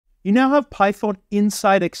You now have Python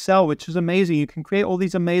inside Excel, which is amazing. You can create all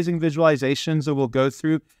these amazing visualizations that we'll go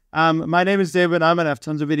through. My name is David. I'm going to have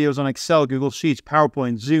tons of videos on Excel, Google Sheets,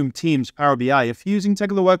 PowerPoint, Zoom, Teams, Power BI. If you're using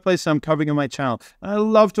Tech of the Workplace, I'm covering on my channel. I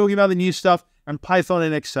love talking about the new stuff, and Python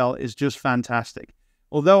in Excel is just fantastic.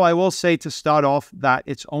 Although I will say to start off that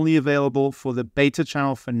it's only available for the beta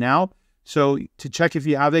channel for now. So to check if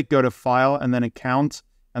you have it, go to File and then Account.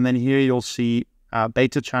 And then here you'll see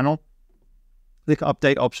beta channel. Click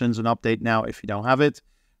Update Options and Update Now if you don't have it.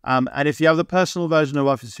 And if you have the personal version of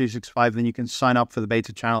Office 365, then you can sign up for the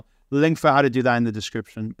beta channel. The link for how to do that in the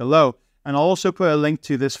description below. And I'll also put a link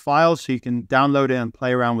to this file so you can download it and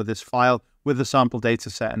play around with this file with the sample data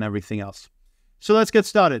set and everything else. So let's get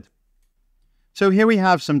started. So here we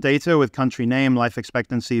have some data with country name, life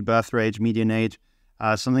expectancy, birth rate, median age,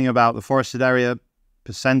 something about the forested area,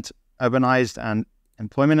 percent urbanized, and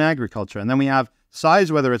employment and agriculture. And then we have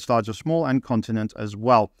size, whether it's large or small, and continent as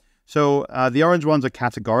well. So the orange ones are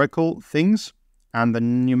categorical things, and the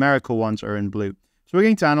numerical ones are in blue. So we're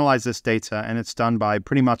going to analyze this data, and it's done by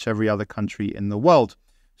pretty much every other country in the world.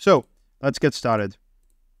 So let's get started.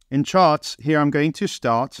 In charts, here I'm going to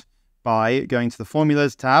start by going to the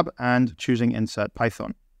Formulas tab and choosing Insert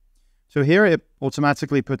Python. So here it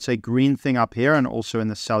automatically puts a green thing up here and also in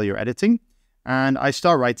the cell you're editing. And I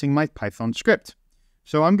start writing my Python script.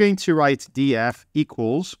 So I'm going to write df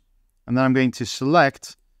equals, and then I'm going to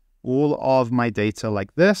select all of my data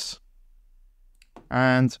like this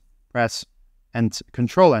and press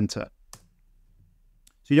Control Enter.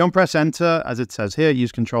 So you don't press Enter as it says here,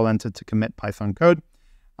 use Control Enter to commit Python code.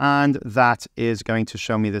 And that is going to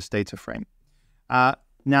show me this data frame.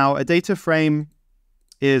 Now, a data frame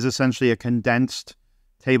is essentially a condensed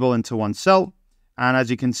table into one cell. And as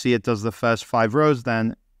you can see, it does the first 5 rows,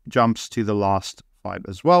 then jumps to the last 5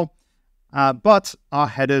 as well. But our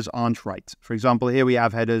headers aren't right. For example, here we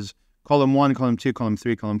have headers column 1, column 2, column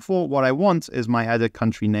 3, column 4. What I want is my header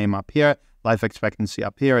country name up here, life expectancy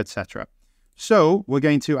up here, etc. So we're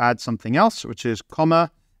going to add something else, which is comma,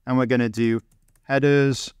 and we're going to do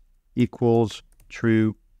headers equals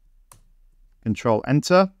true, Control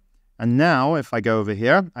Enter. And now if I go over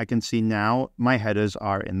here, I can see now my headers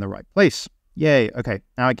are in the right place. Yay. Okay,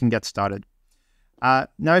 now I can get started.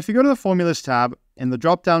 Now, if you go to the Formulas tab, in the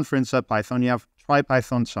drop-down for Insert Python, you have Try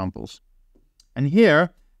Python Samples. And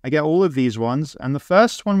here, I get all of these ones. And the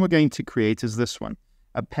first one we're going to create is this one,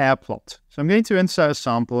 a pair plot. So I'm going to insert a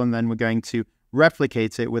sample, and then we're going to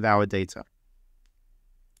replicate it with our data.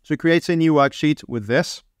 So it creates a new worksheet with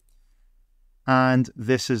this, and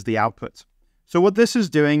this is the output. So what this is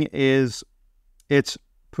doing is it's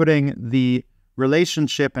putting the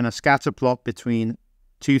relationship in a scatter plot between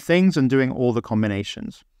two things and doing all the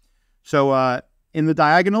combinations. So in the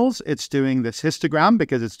diagonals, it's doing this histogram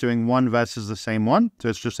because it's doing one versus the same one. So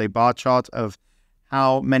it's just a bar chart of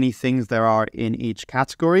how many things there are in each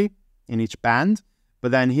category, in each band.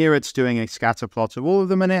 But then here it's doing a scatter plot of all of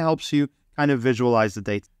them, and it helps you kind of visualize the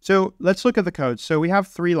data. So let's look at the code. So we have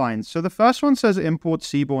 3 lines. So the first one says import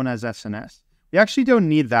Seaborn as SNS. We actually don't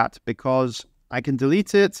need that because I can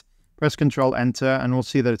delete it, press Control Enter, and we'll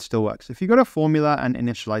see that it still works. If you go to Formula and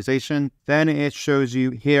Initialization, then it shows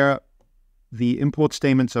you here the import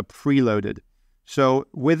statements are preloaded. So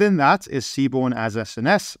within that is Seaborn as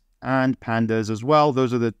SNS and Pandas as well.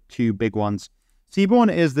 Those are the 2 big ones. Seaborn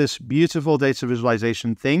is this beautiful data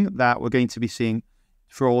visualization thing that we're going to be seeing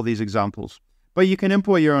for all these examples. But you can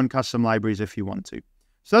import your own custom libraries if you want to.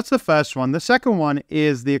 So that's the first one. The second one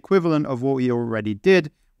is the equivalent of what we already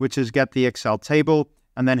did, which is get the Excel table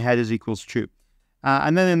and then headers equals true.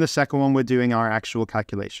 And then in the second one, we're doing our actual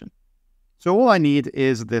calculation. So all I need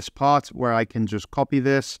is this part where I can just copy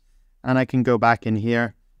this, and I can go back in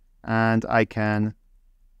here and I can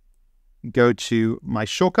go to my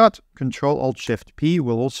shortcut. Control-Alt-Shift-P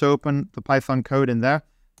will also open the Python code in there.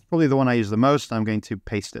 Probably the one I use the most. I'm going to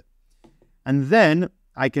paste it. And then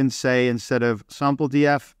I can say, instead of sample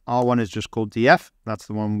df, our one is just called df. That's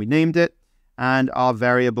the one we named it. And our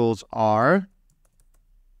variables are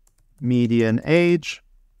median age,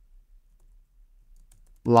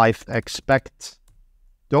 life expect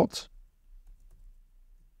dot,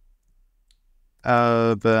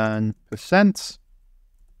 urban percent,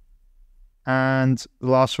 and the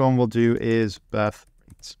last one we'll do is birth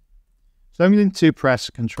rates. So I'm going to press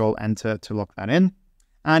Control Enter to lock that in.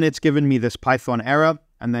 And it's given me this Python error.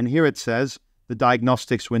 And then here it says the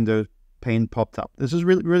diagnostics window pane popped up. This is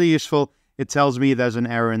really useful. It tells me there's an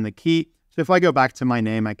error in the key. So if I go back to my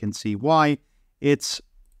name, I can see why it's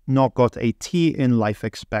not got a T in life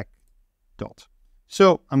expect dot.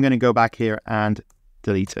 So I'm going to go back here and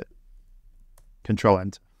delete it. Control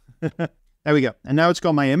Enter. There we go. And now it's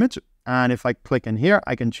got my image. And if I click in here,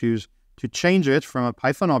 I can choose to change it from a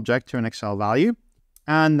Python object to an Excel value.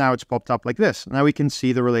 And now it's popped up like this. Now we can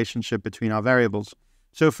see the relationship between our variables.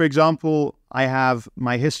 So for example, I have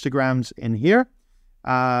my histograms in here.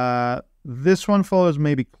 This one follows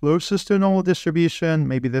maybe closest to a normal distribution,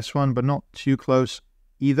 maybe this one, but not too close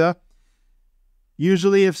either.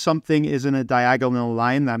 Usually if something is in a diagonal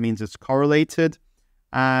line, that means it's correlated.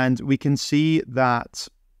 And we can see that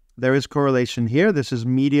there is correlation here. This is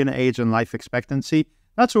median age and life expectancy.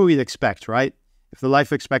 That's what we'd expect, right? If the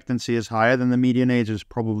life expectancy is higher, then the median age is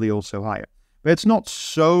probably also higher. But it's not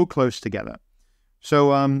so close together.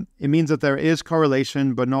 So it means that there is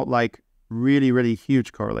correlation, but not like really, really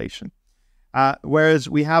huge correlation. Whereas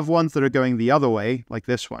we have ones that are going the other way, like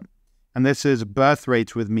this one. And this is birth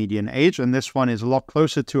rate with median age. And this one is a lot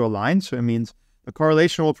closer to a line. So it means the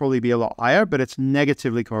correlation will probably be a lot higher, but it's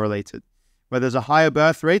negatively correlated. Where there's a higher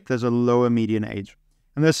birth rate, there's a lower median age.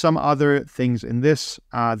 And there's some other things in this.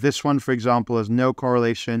 This one, for example, has no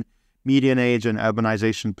correlation. Median age and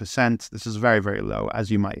urbanization percent. This is very, very low,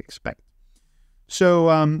 as you might expect.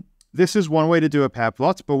 So this is one way to do a pair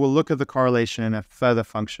plot, but we'll look at the correlation in a further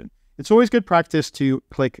function. It's always good practice to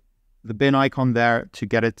click the bin icon there to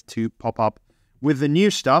get it to pop up with the new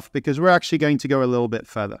stuff, because we're actually going to go a little bit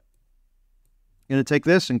further. I'm going to take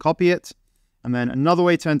this and copy it. And then another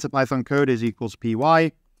way to enter Python code is equals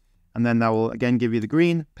py. And then that will again give you the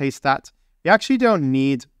green, paste that. We actually don't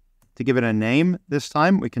need to give it a name this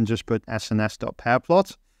time. We can just put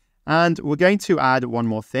sns.pairplot. And we're going to add one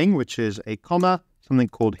more thing, which is a comma, something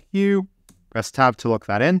called hue. Press tab to lock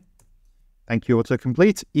that in. Thank you,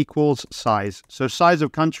 autocomplete, equals size. So size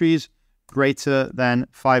of countries greater than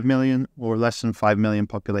 5 million or less than 5 million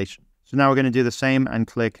population. So now we're going to do the same and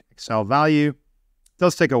click Excel value. It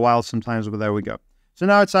does take a while sometimes, but there we go. So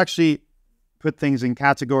now it's actually put things in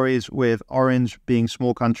categories, with orange being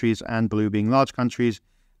small countries and blue being large countries.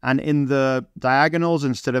 And in the diagonals,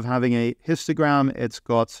 instead of having a histogram, it's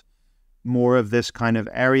got more of this kind of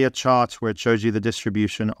area chart where it shows you the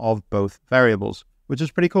distribution of both variables, which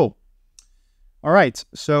is pretty cool. All right,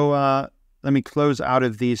 so let me close out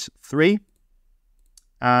of these three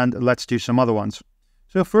and let's do some other ones.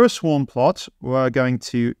 So for a Swarmplot, we're going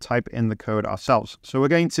to type in the code ourselves. So we're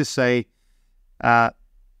going to say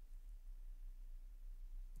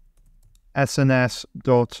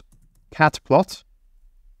sns.catplot.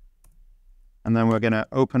 And then we're going to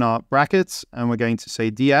open our brackets and we're going to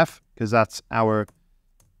say df, because that's our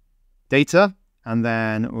data. And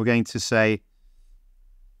then we're going to say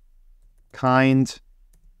kind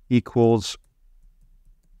equals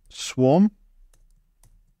swarm.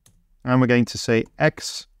 And we're going to say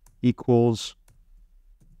x equals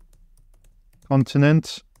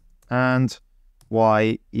continent and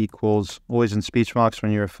y equals, always in speech marks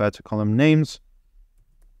when you refer to column names,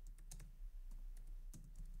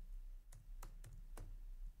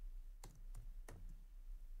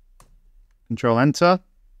 Control Enter.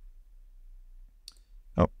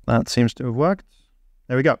 Oh, that seems to have worked.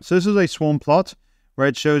 There we go. So this is a swarm plot where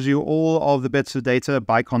it shows you all of the bits of data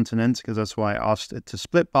by continent, because that's why I asked it to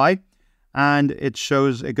split by. And it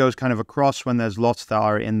goes kind of across when there's lots that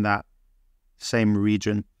are in that same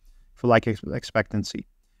region for life expectancy.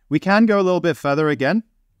 We can go a little bit further again.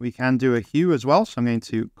 We can do a hue as well. So I'm going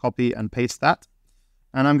to copy and paste that.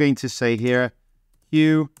 And I'm going to say here,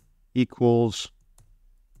 hue equals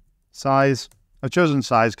size. I've chosen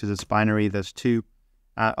size because it's binary. There's two.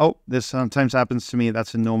 Oh, this sometimes happens to me.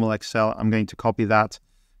 That's in normal Excel. I'm going to copy that.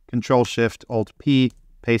 Control Shift Alt P,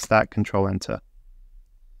 paste that, Control Enter.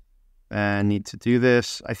 I need to do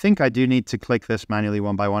this. I think I do need to click this manually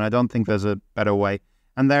one by one. I don't think there's a better way.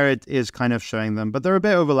 And there it is kind of showing them, but they're a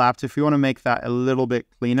bit overlapped. If you want to make that a little bit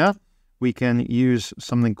cleaner, we can use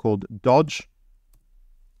something called Dodge.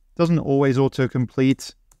 Doesn't always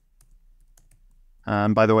autocomplete.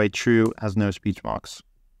 By the way, true has no speech marks.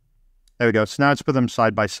 There we go. So now it's put them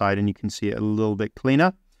side by side and you can see it a little bit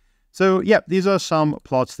cleaner. So yeah, these are some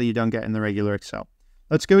plots that you don't get in the regular Excel.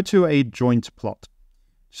 Let's go to a joint plot.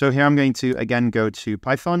 So here I'm going to, again, go to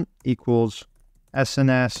Python equals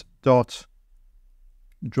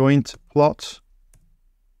sns.jointplot,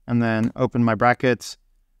 and then open my brackets,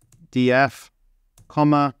 df,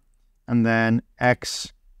 comma, and then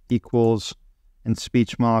x equals, in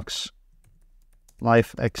speech marks,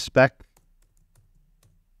 life expect,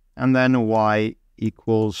 and then y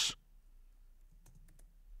equals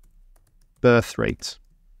birth rate.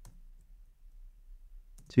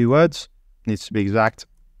 2 words, needs to be exact.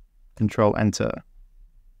 Control Enter.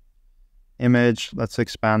 Image, let's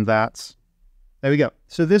expand that. There we go.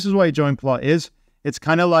 So this is what a joint plot is. It's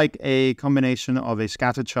kind of like a combination of a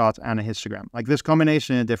scatter chart and a histogram. Like this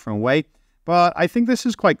combination in a different way. But I think this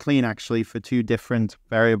is quite clean, actually, for two different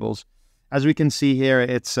variables. As we can see here,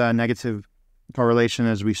 it's a negative correlation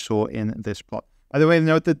as we saw in this plot. By the way,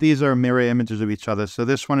 note that these are mirror images of each other. So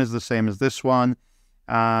this one is the same as this one.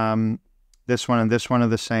 This one and this one are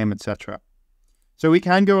the same, etc. So we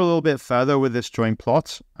can go a little bit further with this join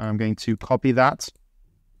plot. I'm going to copy that.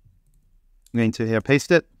 I'm going to here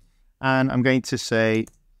paste it. And I'm going to say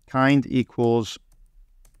kind equals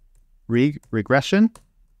regression.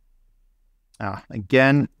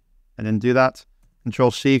 Again, I didn't do that.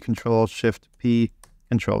 Control-C, Control-Shift-P,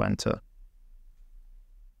 Control-Enter.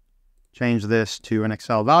 Change this to an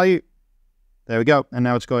Excel value. There we go. And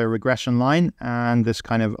now it's got a regression line and this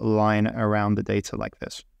kind of line around the data like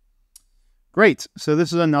this. Great. So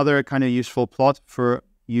this is another kind of useful plot for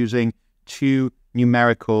using two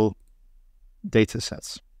numerical data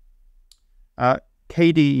sets.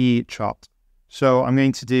 KDE chart. So I'm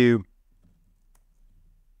going to do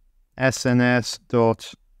sns.kde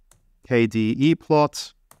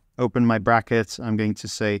plot, open my brackets. I'm going to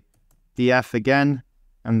say df again,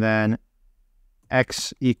 and then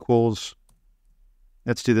x equals,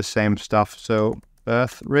 let's do the same stuff. So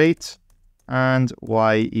birth rate and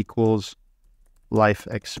y equals life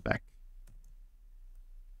expect.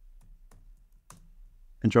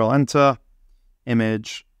 Control enter,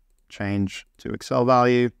 image, change to Excel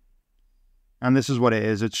value. And this is what it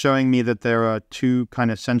is. It's showing me that there are two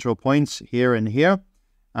kind of central points here and here.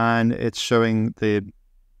 And it's showing the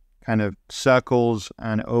kind of circles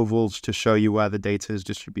and ovals to show you where the data is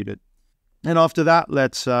distributed. And after that,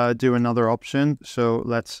 let's do another option. So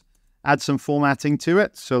let's add some formatting to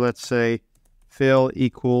it. So let's say fill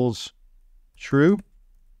equals true.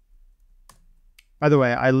 By the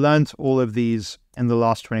way, I learned all of these in the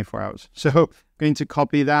last 24 hours. So I'm going to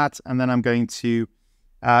copy that, and then I'm going to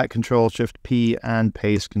Control-Shift-P and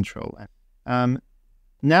paste Control-N.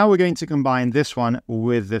 Now we're going to combine this one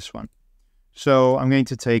with this one. So I'm going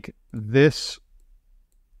to take this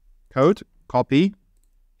code, copy.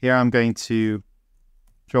 Here I'm going to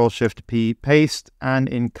Control-Shift-P, paste, and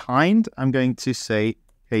in kind, I'm going to say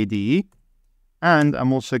KDE. And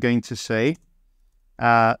I'm also going to say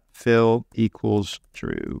fill equals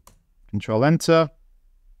true. Control-Enter.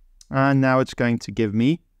 And now it's going to give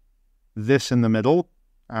me this in the middle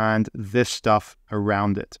and this stuff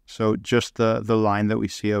around it. So just the line that we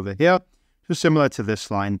see over here, so similar to this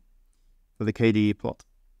line for the KDE plot.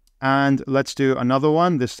 And let's do another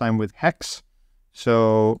one, this time with hex.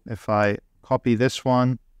 So if I copy this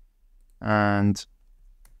one and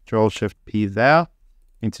Control-Shift-P there, I'm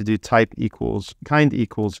going to do type equals, kind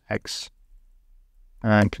equals hex,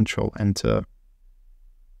 and Control-Enter.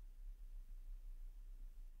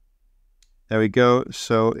 There we go.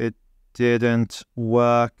 So it didn't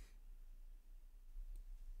work.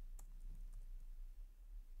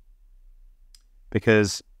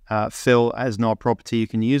 Because fill is not a property you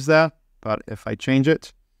can use there. But if I change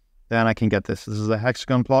it, then I can get this. This is a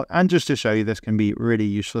hexagon plot. And just to show you, this can be really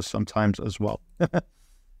useless sometimes as well.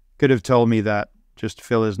 Could have told me that just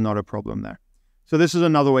fill is not a problem there. So this is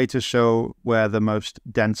another way to show where the most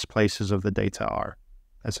dense places of the data are,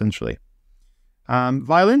 essentially.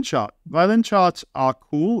 Violin chart. Violin charts are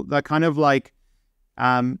cool. They're kind of like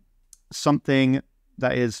something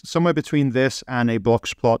that is somewhere between this and a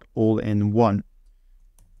box plot all in one.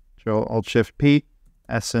 So Alt-Shift-P,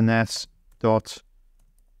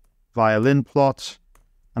 SNS.violin plot,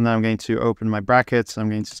 and then I'm going to open my brackets. I'm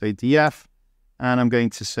going to say df, and I'm going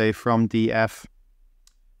to say from df,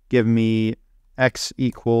 give me x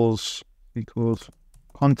equals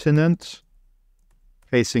continent.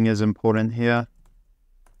 Spacing is important here.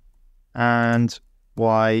 And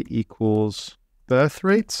y equals birth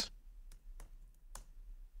rate.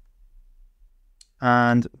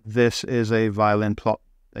 And this is a violin plot.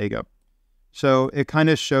 There you go. So it kind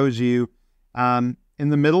of shows you, in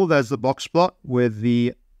the middle, there's the box plot with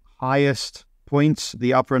the highest points,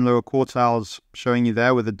 the upper and lower quartiles showing you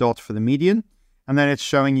there with a dot for the median. And then it's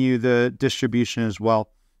showing you the distribution as well.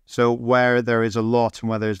 So where there is a lot and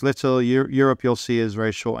where there's little, Europe you'll see is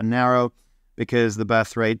very short and narrow because the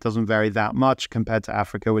birth rate doesn't vary that much compared to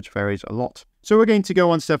Africa, which varies a lot. So we're going to go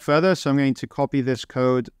one step further. So I'm going to copy this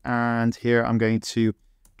code, and here I'm going to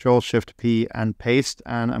Control-Shift-P and paste,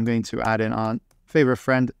 and I'm going to add in our favorite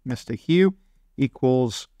friend, Mr. Hugh,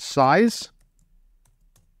 equals size,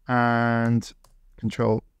 and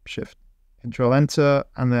Control-Shift, Control-Enter,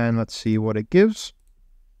 and then let's see what it gives.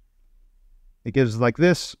 It gives like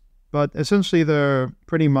this, but essentially they're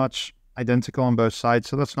pretty much identical on both sides,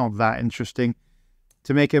 so that's not that interesting.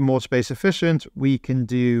 To make it more space efficient, we can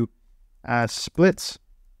do splits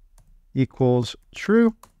equals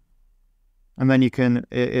true. And then you can,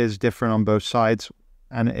 it is different on both sides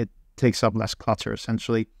and it takes up less clutter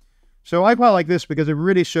essentially. So I quite like this because it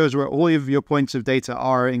really shows where all of your points of data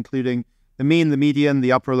are, including the mean, the median,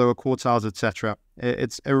 the upper lower quartiles, etc.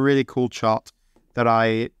 It's a really cool chart that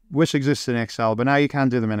I wish existed in Excel, but now you can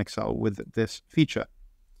do them in Excel with this feature.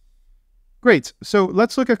 Great. So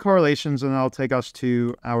let's look at correlations and I'll take us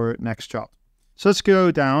to our next chart. So let's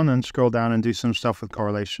go down and scroll down and do some stuff with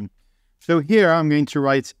correlation. So here I'm going to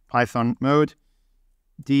write Python mode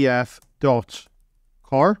df.cor,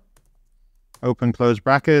 open close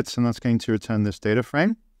brackets, and that's going to return this data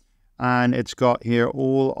frame. And it's got here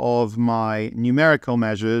all of my numerical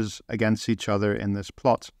measures against each other in this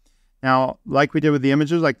plot. Now, like we did with the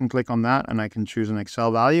images, I can click on that and I can choose an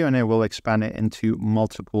Excel value and it will expand it into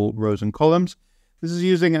multiple rows and columns. This is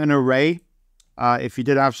using an array. If you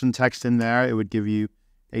did have some text in there, it would give you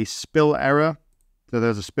a spill error. So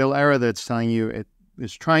there's a spill error that's telling you it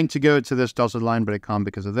is trying to go to this dotted line, but it can't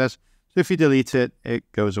because of this. So if you delete it,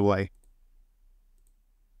 it goes away.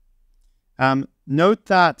 Note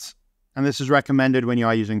that, and this is recommended when you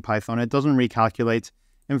are using Python, it doesn't recalculate.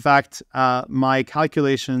 In fact, my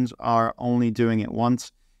calculations are only doing it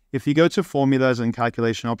once. If you go to formulas and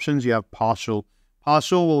calculation options, you have partial.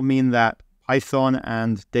 Partial will mean that Python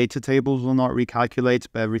and data tables will not recalculate,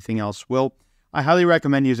 but everything else will. I highly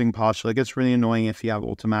recommend using partial. It gets really annoying if you have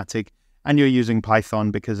automatic and you're using Python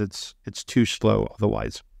because it's too slow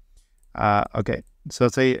otherwise. Okay, so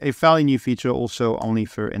it's a fairly new feature also only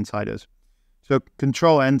for insiders. So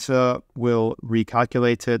Control Enter will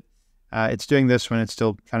recalculate it. It's doing this when it's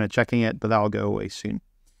still kind of checking it, but that'll go away soon.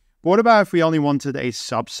 But what about if we only wanted a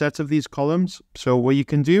subset of these columns? So what you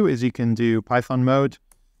can do is you can do Python mode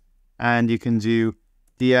and you can do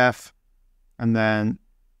df and then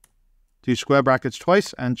do square brackets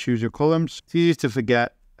twice and choose your columns. It's easy to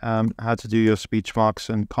forget how to do your speech marks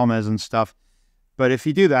and commas and stuff. But if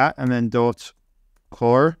you do that and then dot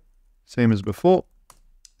core, same as before,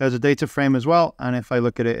 there's a data frame as well. And if I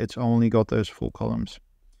look at it, it's only got those 4 columns.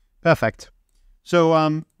 Perfect.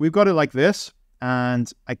 So we've got it like this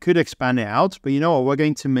and I could expand it out, but you know what? We're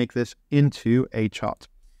going to make this into a chart.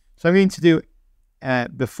 So I'm going to do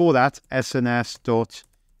before that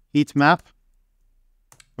sns.heatmap.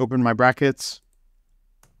 Open my brackets,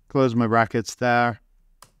 close my brackets there,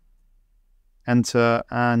 enter,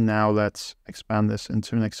 and now let's expand this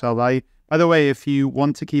into an Excel value. By the way, if you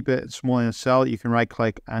want to keep it small in a cell, you can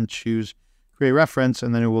right-click and choose Create Reference,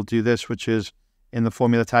 and then it will do this, which is in the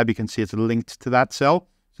Formula tab, you can see it's linked to that cell.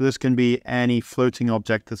 So this can be any floating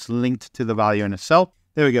object that's linked to the value in a cell.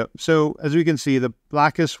 There we go. So as we can see, the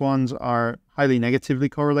blackest ones are highly negatively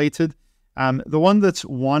correlated. The one that's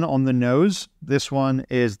 1 on the nose, this one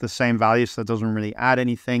is the same value, so that doesn't really add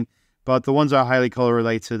anything. But the ones that are highly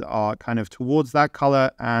correlated are kind of towards that color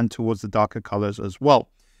and towards the darker colors as well.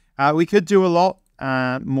 We could do a lot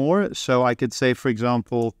more. So I could say, for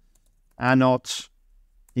example, not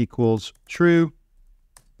equals true.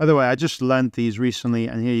 By the way, I just learned these recently,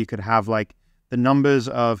 and here you could have like the numbers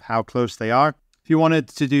of how close they are. If you wanted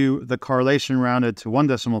to do the correlation rounded to 1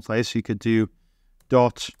 decimal place, you could do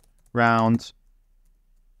dot round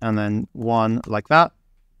and then 1 like that,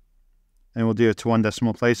 and we'll do it to 1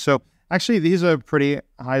 decimal place. So actually these are pretty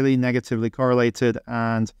highly negatively correlated,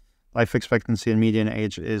 and life expectancy and median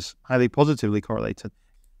age is highly positively correlated.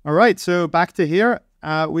 All right, so back to here.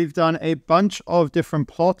 We've done a bunch of different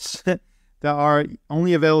plots that are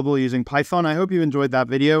only available using Python. I hope you enjoyed that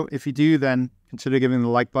video. If you do, then consider giving the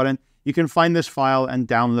like button. You can find this file and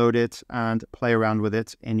download it and play around with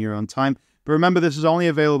it in your own time. But remember, this is only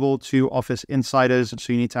available to Office insiders,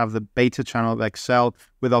 so you need to have the beta channel of Excel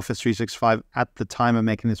with Office 365 at the time of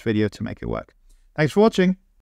making this video to make it work. Thanks for watching.